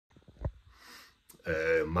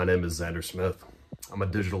Hey, my name is Xander Smith. I'm a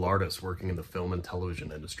digital artist working in the film and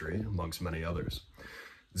television industry, amongst many others.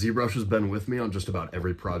 ZBrush has been with me on just about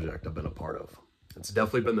every project I've been a part of. It's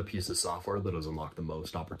definitely been the piece of software that has unlocked the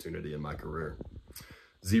most opportunity in my career.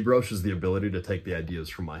 ZBrush is the ability to take the ideas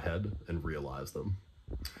from my head and realize them.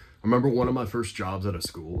 I remember one of my first jobs out of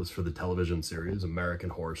school was for the television series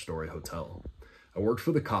American Horror Story Hotel. I worked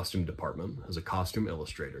for the costume department as a costume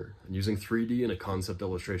illustrator, and using 3D in a concept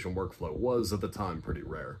illustration workflow was, at the time, pretty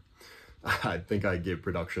rare. I think I gave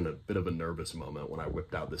production a bit of a nervous moment when I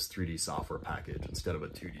whipped out this 3D software package instead of a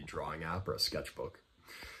 2D drawing app or a sketchbook.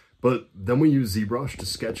 But then we used ZBrush to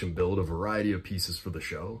sketch and build a variety of pieces for the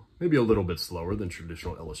show, maybe a little bit slower than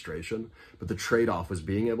traditional illustration, but the trade-off was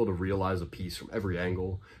being able to realize a piece from every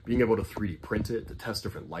angle, being able to 3D print it, to test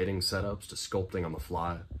different lighting setups, to sculpting on the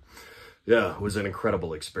fly. Yeah, it was an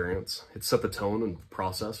incredible experience. It set the tone and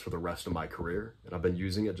process for the rest of my career, and I've been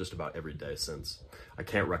using it just about every day since. I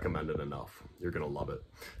can't recommend it enough. You're gonna love it.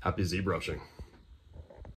 Happy ZBrushing.